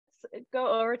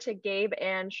go over to Gabe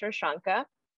and Shirshanka.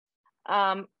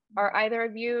 Are either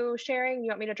of you sharing? You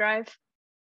want me to drive?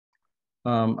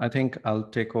 I think I'll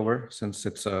take over since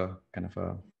it's a kind of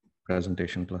a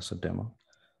presentation plus a demo.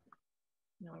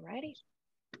 All righty.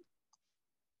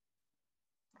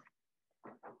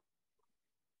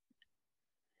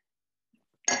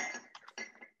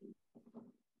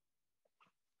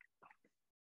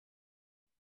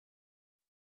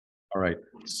 All right,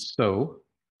 so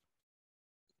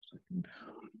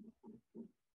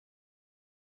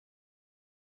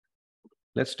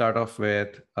let's start off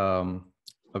with a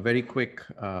very quick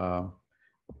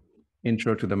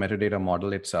intro to the metadata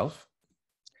model itself.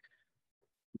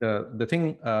 The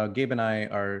thing Gabe and I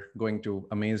are going to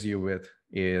amaze you with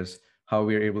is how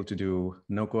we're able to do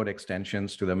no-code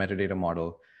extensions to the metadata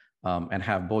model and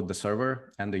have both the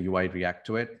server and the UI react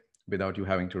to it without you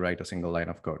having to write a single line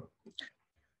of code.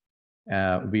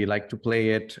 We like to play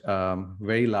it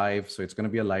very live, so it's going to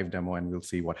be a live demo and we'll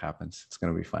see what happens. It's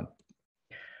going to be fun.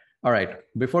 All right,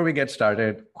 before we get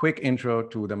started, quick intro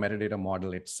to the metadata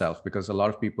model itself, because a lot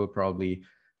of people probably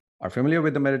are familiar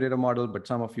with the metadata model, but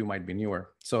some of you might be newer.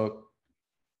 So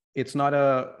it's not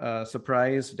a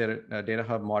surprise that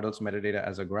DataHub models metadata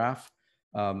as a graph.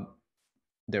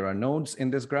 There are nodes in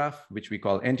this graph, which we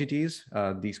call entities.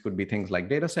 These could be things like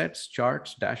data sets,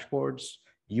 charts, dashboards,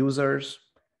 users.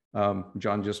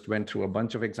 John just went through a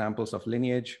bunch of examples of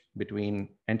lineage between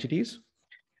entities.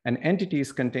 And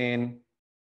entities contain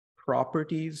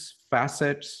properties,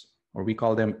 facets, or we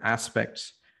call them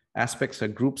aspects. Aspects are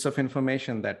groups of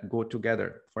information that go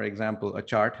together. For example, a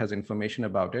chart has information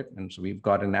about it. And so we've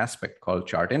got an aspect called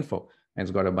chart info. And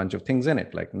it's got a bunch of things in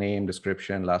it, like name,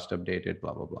 description, last updated,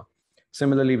 blah, blah, blah.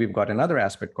 Similarly, we've got another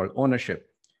aspect called ownership.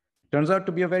 Turns out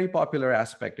to be a very popular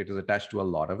aspect. It is attached to a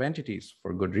lot of entities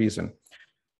for good reason.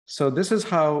 So this is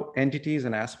how entities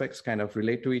and aspects kind of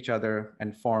relate to each other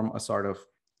and form a sort of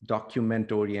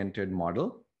document-oriented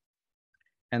model.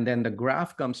 And then the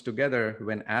graph comes together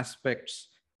when aspects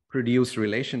produce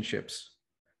relationships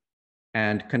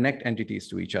and connect entities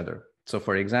to each other. So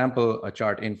for example, a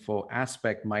chart info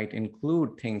aspect might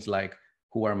include things like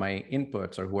who are my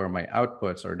inputs or who are my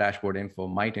outputs, or dashboard info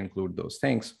might include those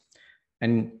things.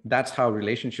 And that's how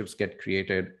relationships get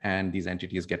created and these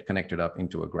entities get connected up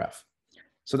into a graph.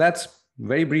 So that's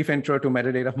very brief intro to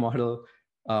metadata model.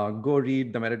 Go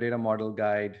read the metadata model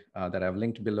guide that I've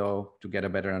linked below to get a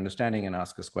better understanding and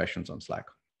ask us questions on Slack.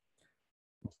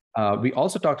 We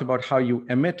also talked about how you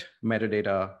emit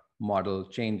metadata model,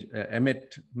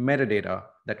 emit metadata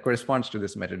that corresponds to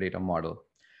this metadata model.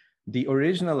 The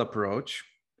original approach,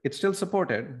 it's still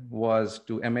supported, was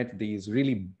to emit these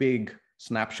really big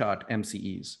snapshot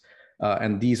MCEs.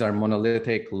 And these are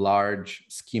monolithic, large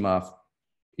schema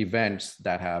events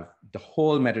that have the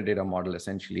whole metadata model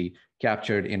essentially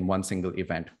captured in one single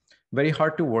event. Very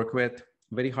hard to work with,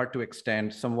 very hard to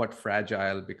extend, somewhat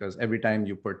fragile, because every time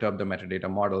you perturb the metadata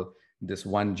model, this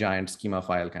one giant schema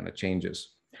file kind of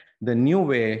changes. The new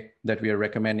way that we are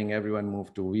recommending everyone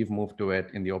move to, we've moved to it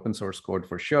in the open source code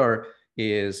for sure,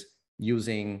 is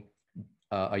using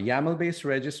a YAML-based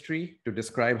registry to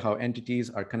describe how entities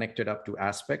are connected up to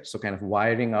aspects, so kind of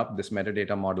wiring up this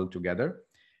metadata model together.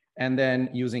 And then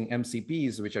using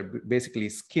MCPs, which are basically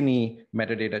skinny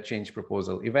metadata change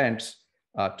proposal events,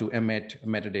 to emit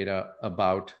metadata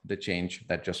about the change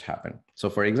that just happened. So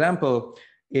for example,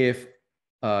 if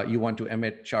you want to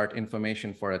emit chart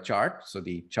information for a chart, so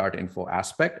the chart info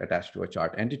aspect attached to a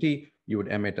chart entity, you would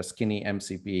emit a skinny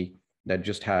MCP that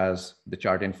just has the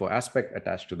chart info aspect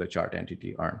attached to the chart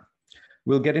entity arm.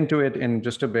 We'll get into it in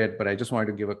just a bit, but I just wanted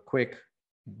to give a quick,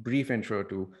 brief intro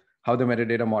to how the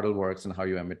metadata model works and how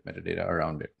you emit metadata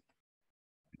around it.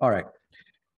 All right.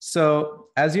 So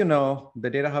as you know, the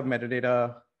DataHub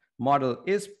metadata model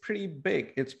is pretty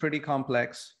big. It's pretty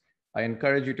complex. I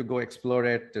encourage you to go explore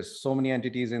it. There's so many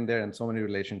entities in there and so many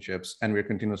relationships, and we're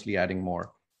continuously adding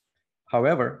more.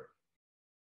 However,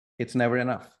 it's never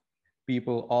enough.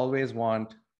 People always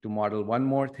want to model one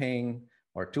more thing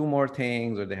or two more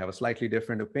things, or they have a slightly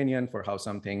different opinion for how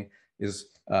something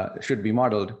should be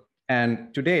modeled.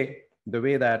 And today, the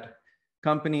way that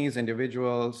companies,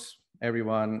 individuals,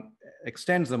 everyone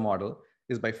extends the model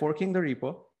is by forking the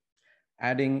repo,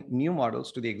 adding new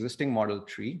models to the existing model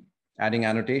tree, adding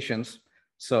annotations.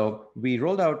 So we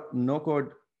rolled out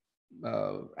no-code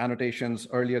annotations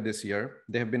earlier this year.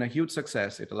 They have been a huge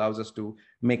success. It allows us to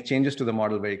make changes to the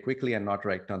model very quickly and not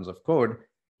write tons of code,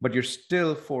 but you're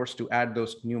still forced to add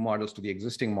those new models to the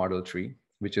existing model tree,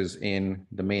 which is in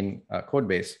the main code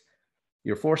base.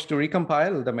 You're forced to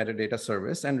recompile the metadata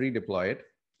service and redeploy it.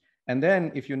 And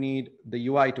then if you need the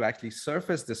UI to actually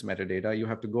surface this metadata, you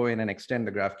have to go in and extend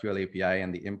the GraphQL API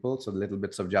and the impulse, so the little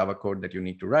bits of Java code that you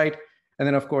need to write. And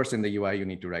then of course, in the UI, you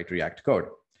need to write React code.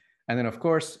 And then of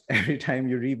course, every time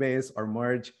you rebase or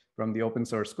merge from the open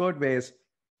source code base,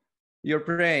 you're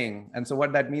praying. And so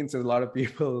what that means is a lot of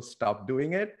people stop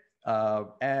doing it.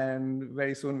 And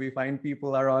very soon we find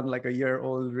people are on like a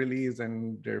year-old release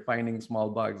and they're finding small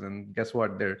bugs, and guess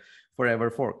what? They're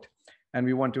forever forked. And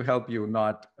we want to help you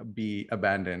not be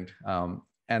abandoned.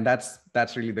 And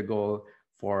that's really the goal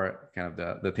for kind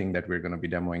of the thing that we're going to be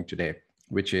demoing today,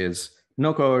 which is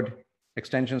no code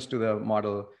extensions to the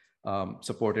model,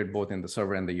 supported both in the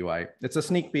server and the UI. It's a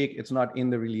sneak peek. It's not in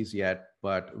the release yet,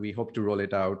 but we hope to roll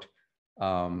it out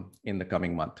in the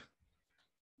coming month.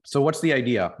 So what's the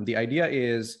idea? The idea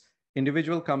is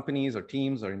individual companies or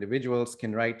teams or individuals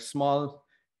can write small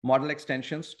model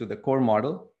extensions to the core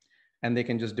model, and they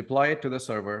can just deploy it to the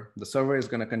server. The server is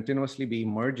going to continuously be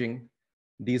merging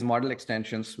these model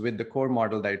extensions with the core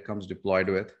model that it comes deployed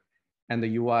with, and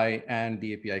the UI and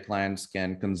the API clients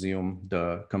can consume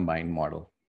the combined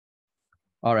model.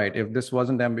 All right, if this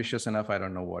wasn't ambitious enough, I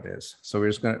don't know what is. So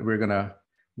we're gonna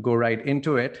go right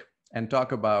into it and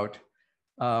talk about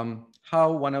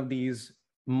how one of these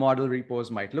model repos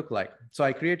might look like. So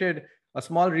I created a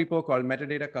small repo called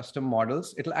Metadata Custom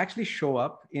Models. It'll actually show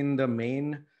up in the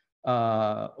main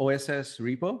OSS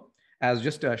repo as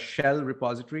just a shell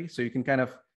repository. So you can kind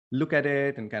of look at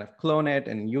it and kind of clone it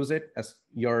and use it as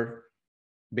your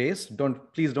base.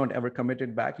 Please don't ever commit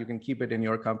it back. You can keep it in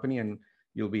your company and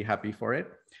you'll be happy for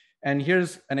it. And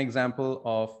here's an example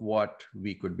of what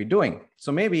we could be doing.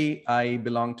 So maybe I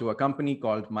belong to a company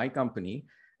called My Company,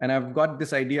 and I've got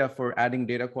this idea for adding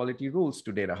data quality rules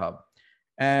to DataHub.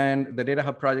 And the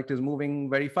DataHub project is moving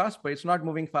very fast, but it's not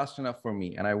moving fast enough for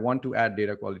me. And I want to add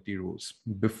data quality rules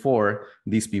before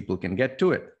these people can get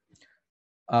to it.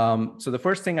 So the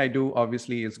first thing I do,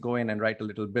 obviously, is go in and write a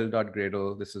little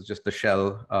build.gradle. This is just the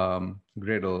shell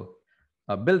Gradle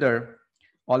builder.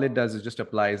 All it does is just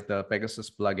applies the Pegasus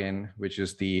plugin, which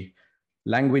is the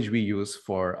language we use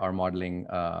for our modeling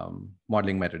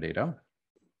metadata.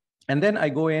 And then I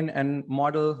go in and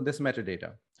model this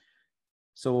metadata.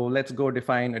 So let's go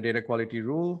define a data quality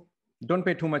rule. Don't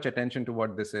pay too much attention to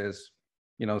what this is.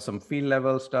 You know, some field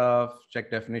level stuff,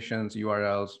 check definitions,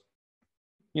 URLs.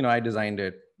 You know, I designed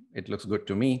it. It looks good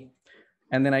to me.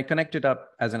 And then I connect it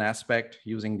up as an aspect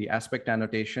using the aspect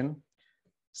annotation.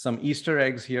 Some Easter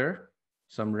eggs here.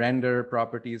 Some render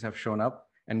properties have shown up,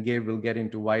 and Gabe will get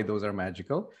into why those are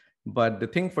magical. But the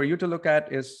thing for you to look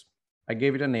at is I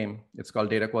gave it a name. It's called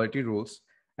data quality rules.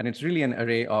 And it's really an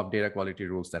array of data quality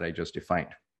rules that I just defined.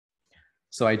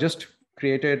 So I just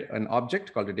created an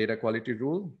object called a data quality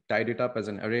rule, tied it up as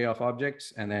an array of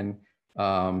objects, and then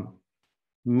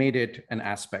made it an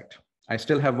aspect. I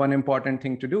still have one important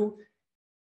thing to do: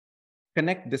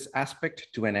 connect this aspect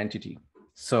to an entity.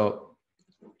 So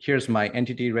here's my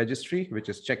entity registry, which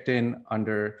is checked in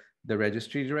under the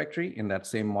registry directory in that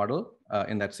same model,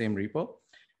 in that same repo.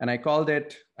 And I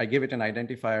gave it an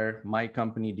identifier, my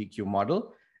company DQ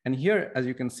model. And here, as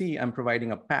you can see, I'm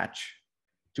providing a patch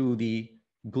to the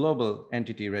global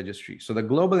entity registry. So the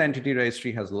global entity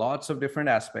registry has lots of different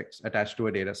aspects attached to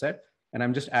a data set. And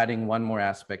I'm just adding one more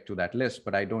aspect to that list,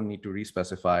 but I don't need to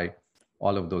respecify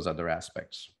all of those other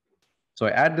aspects. So I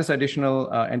add this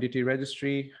additional entity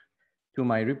registry to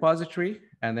my repository,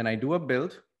 and then I do a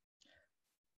build.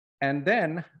 And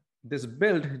then this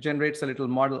build generates a little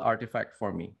model artifact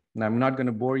for me. And I'm not going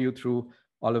to bore you through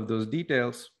all of those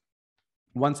details.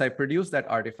 Once I produce that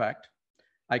artifact,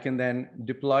 I can then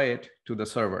deploy it to the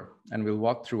server, and we'll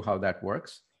walk through how that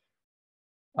works.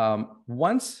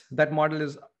 Once that model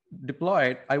is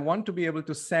deployed, I want to be able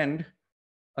to send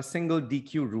a single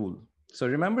DQ rule. So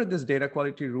remember this data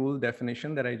quality rule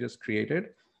definition that I just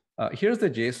created? Here's the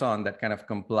JSON that kind of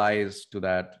complies to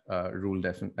that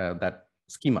that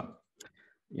schema,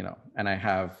 you know, and I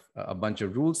have a bunch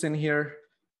of rules in here,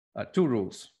 2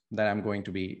 rules that I'm going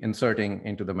to be inserting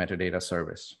into the metadata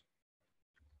service.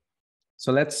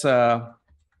 So let's,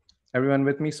 everyone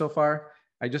with me so far?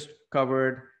 I just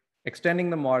covered extending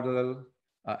the model,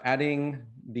 adding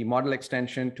the model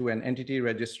extension to an entity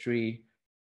registry,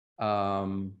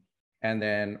 and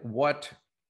then what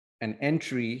an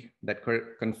entry that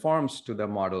conforms to the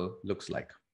model looks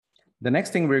like. The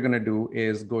next thing we're going to do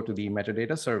is go to the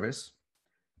metadata service.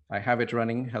 I have it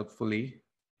running helpfully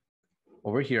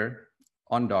over here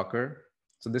on Docker.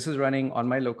 So this is running on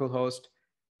my local host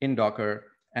in Docker,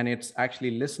 and it's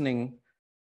actually listening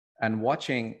and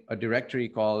watching a directory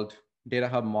called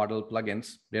DataHub model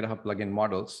plugins, DataHub plugin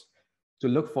models, to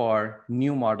look for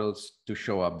new models to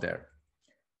show up there.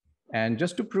 And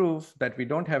just to prove that we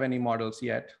don't have any models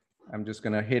yet, I'm just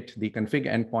going to hit the config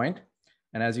endpoint.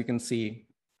 And as you can see,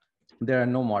 there are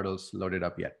no models loaded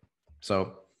up yet.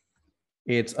 So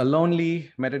it's a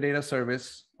lonely metadata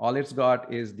service. All it's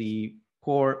got is the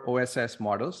core OSS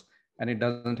models, and it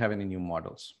doesn't have any new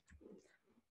models.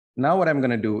 Now what I'm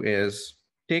going to do is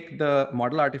take the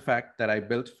model artifact that I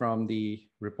built from the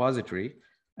repository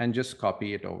and just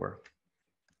copy it over.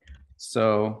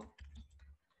 So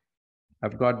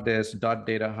I've got this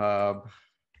 .datahub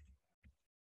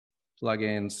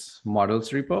plugins models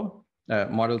repo,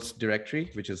 models directory,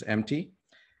 which is empty.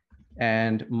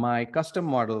 And my custom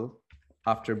model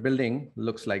after building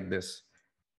looks like this.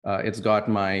 It's got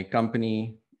my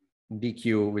company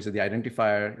DQ, which is the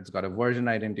identifier. It's got a version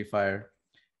identifier.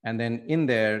 And then in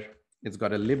there, it's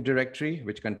got a lib directory,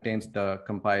 which contains the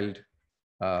compiled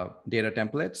data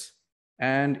templates.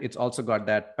 And it's also got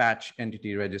that patch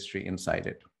entity registry inside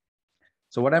it.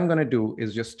 So what I'm going to do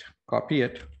is just copy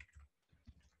it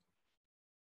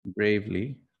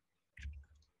bravely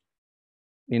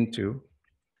into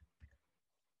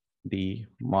the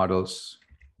models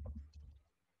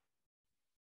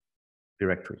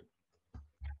directory.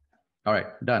 All right,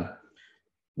 done.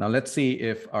 Now let's see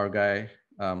if our guy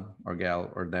or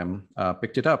gal or them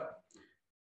picked it up.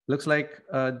 Looks like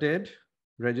did.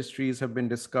 Registries have been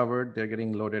discovered. They're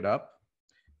getting loaded up.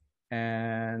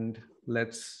 And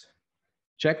let's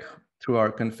check through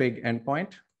our config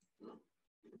endpoint.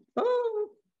 Oh,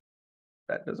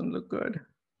 that doesn't look good.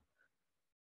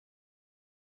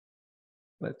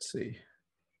 Let's see.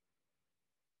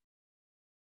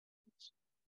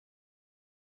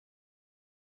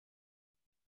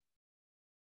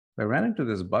 I ran into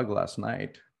this bug last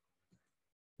night,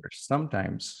 where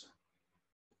sometimes,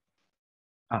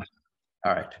 all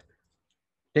right.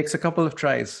 Takes a couple of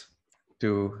tries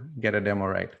to get a demo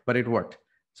right, but it worked.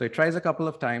 So it tries a couple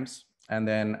of times and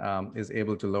then is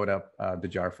able to load up the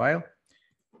jar file.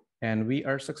 And we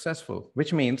are successful,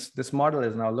 which means this model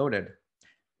is now loaded.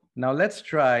 Now let's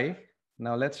try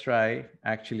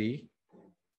actually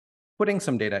putting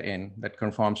some data in that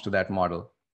conforms to that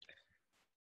model.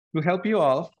 To help you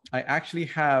all, I actually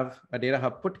have a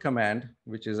DataHub put command,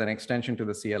 which is an extension to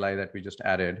the CLI that we just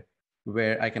added,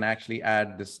 where I can actually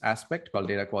add this aspect called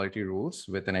data quality rules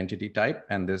with an entity type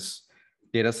and this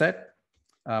data set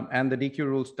and the DQ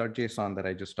rules.json that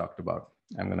I just talked about.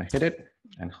 I'm going to hit it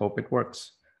and hope it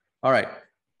works. All right.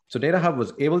 So DataHub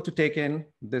was able to take in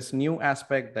this new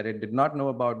aspect that it did not know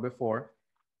about before,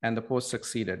 and the post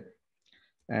succeeded.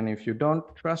 And if you don't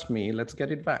trust me, let's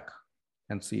get it back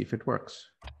and see if it works.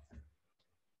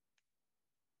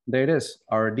 There it is,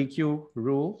 our DQ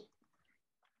rule.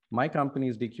 My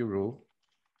company's DQ rule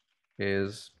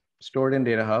is stored in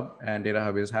DataHub, and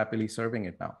DataHub is happily serving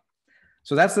it now.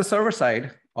 So that's the server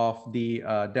side of the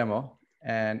demo.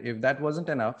 And if that wasn't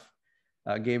enough,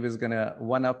 Gabe is gonna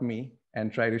one-up me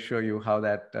and try to show you how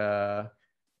that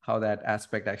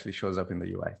aspect actually shows up in the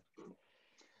UI.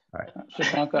 All right.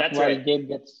 Shirshanka,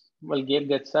 while Gabe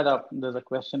gets set up, there's a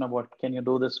question about, can you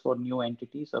do this for new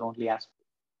entities or only aspects?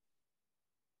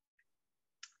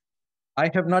 I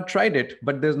have not tried it,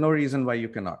 but there's no reason why you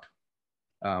cannot.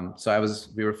 So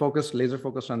we were laser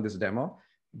focused on this demo,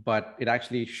 but it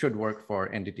actually should work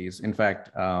for entities. In fact,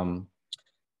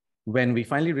 when we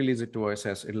finally release it to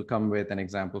OSS, it'll come with an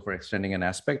example for extending an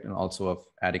aspect and also of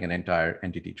adding an entire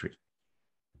entity tree.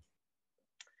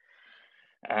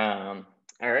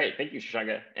 All right, thank you,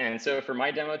 Shirshanka. And so for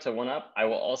my demo to one-up, I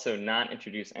will also not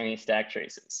introduce any stack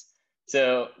traces.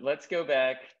 So let's go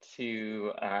back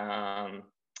to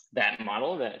that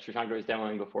model that Shirshanka was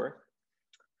demoing before.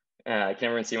 Can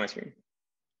everyone see my screen?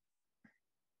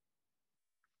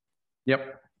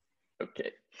 Yep.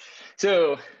 Okay.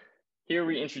 So here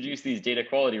we introduced these data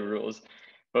quality rules,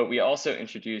 but we also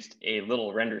introduced a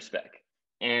little render spec.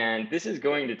 And this is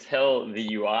going to tell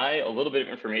the UI a little bit of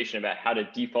information about how to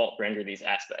default render these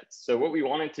aspects. So what we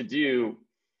wanted to do,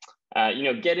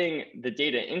 getting the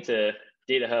data into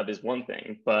DataHub is one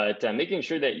thing, but making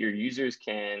sure that your users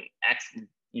can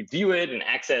view it and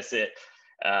access it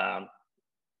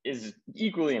is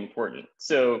equally important.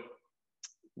 So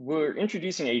we're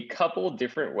introducing a couple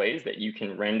different ways that you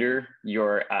can render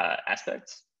your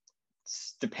aspects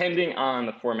depending on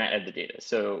the format of the data.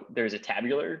 So there's a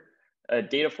tabular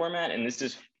data format, and this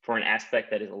is for an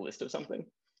aspect that is a list of something.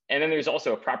 And then there's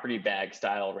also a property bag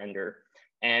style render.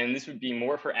 And this would be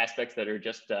more for aspects that are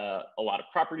just a lot of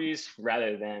properties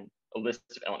rather than a list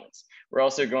of elements. We're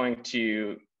also going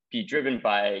to be driven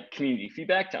by community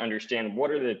feedback to understand what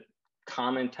are the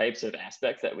common types of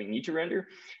aspects that we need to render.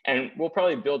 And we'll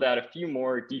probably build out a few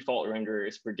more default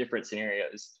renderers for different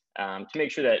scenarios to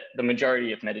make sure that the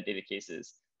majority of metadata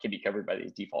cases can be covered by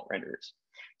these default renderers.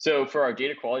 So for our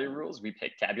data quality rules, we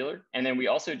picked tabular, and then we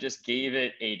also just gave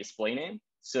it a display name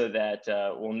so that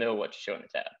we'll know what to show in the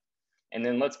tab. And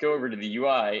then let's go over to the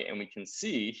UI, and we can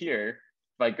see here,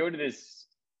 if I go to this,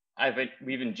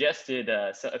 we've ingested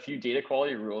a few data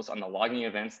quality rules on the logging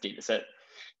events dataset,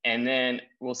 and then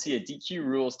we'll see a DQ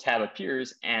rules tab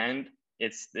appears, and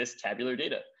it's this tabular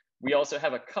data. We also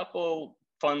have a couple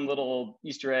fun little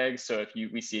Easter eggs. So if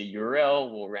we see a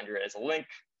URL, we'll render it as a link.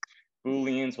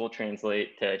 Booleans will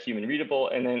translate to human readable,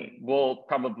 and then we'll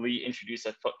probably introduce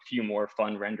a few more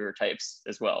fun render types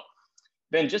as well.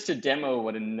 Then just to demo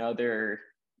what another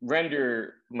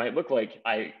render might look like,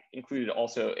 I included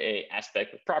also a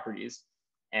aspect with properties.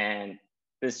 And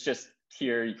this just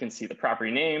here, you can see the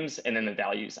property names and then the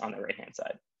values on the right-hand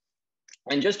side.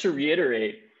 And just to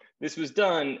reiterate, this was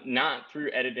done not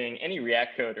through editing any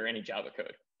React code or any Java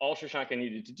code. All Shirshanka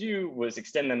needed to do was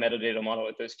extend the metadata model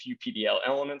with those few PDL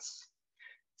elements,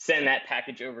 send that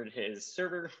package over to his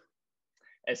server.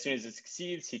 As soon as it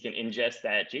succeeds, he can ingest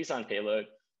that JSON payload,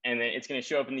 and then it's going to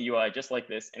show up in the UI just like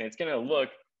this, and it's going to look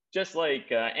just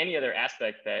like any other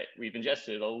aspect that we've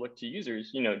ingested. It'll look to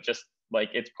users, just like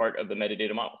it's part of the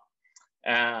metadata model.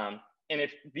 And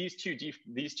if these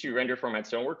two render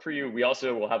formats don't work for you, we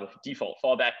also will have a default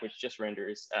fallback, which just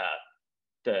renders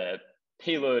the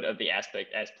payload of the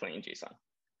aspect as plain JSON.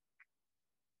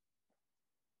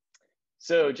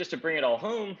 So just to bring it all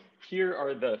home, here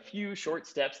are the few short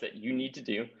steps that you need to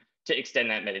do to extend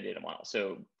that metadata model.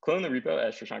 So clone the repo,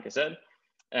 as Shirshanka said.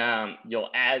 You'll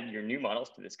add your new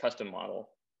models to this custom model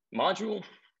module,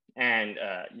 and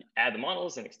add the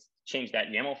models and change that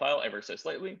YAML file ever so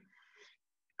slightly.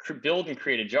 Build and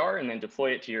create a jar, and then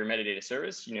deploy it to your metadata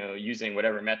service, using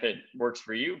whatever method works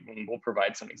for you. And we'll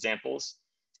provide some examples.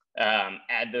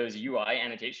 Add those UI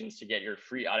annotations to get your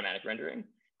free automatic rendering.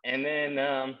 And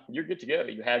then you're good to go.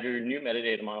 You have your new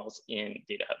metadata models in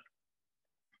DataHub.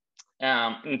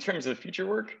 In terms of future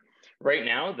work, right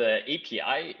now, the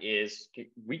API is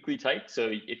weakly typed. So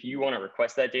if you want to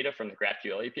request that data from the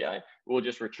GraphQL API, we'll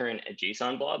just return a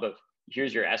JSON blob of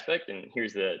here's your aspect and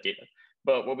here's the data.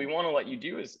 But what we want to let you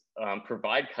do is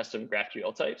provide custom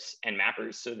GraphQL types and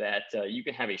mappers so that you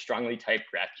can have a strongly typed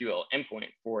GraphQL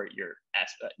endpoint for your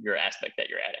aspect that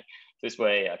you're adding. This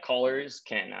way, callers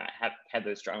can have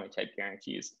those strongly typed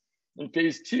guarantees. In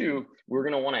phase 2, we're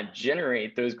going to want to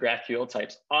generate those GraphQL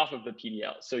types off of the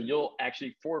PDL. So you'll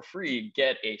actually, for free,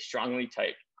 get a strongly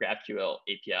typed GraphQL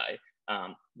API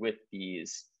with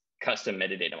these custom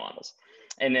metadata models.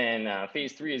 And then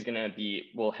phase 3 is going to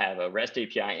be, we'll have a REST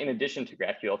API in addition to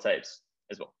GraphQL types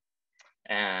as well.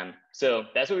 So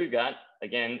that's what we've got.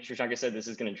 Again, Shirshanka said this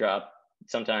is going to drop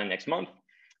sometime next month.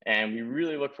 And we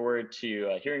really look forward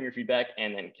to hearing your feedback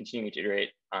and then continuing to iterate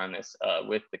on this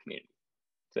with the community.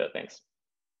 So thanks.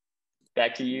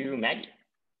 Back to you, Maggie.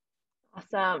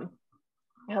 Awesome.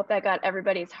 I hope that got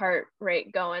everybody's heart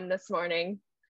rate going this morning.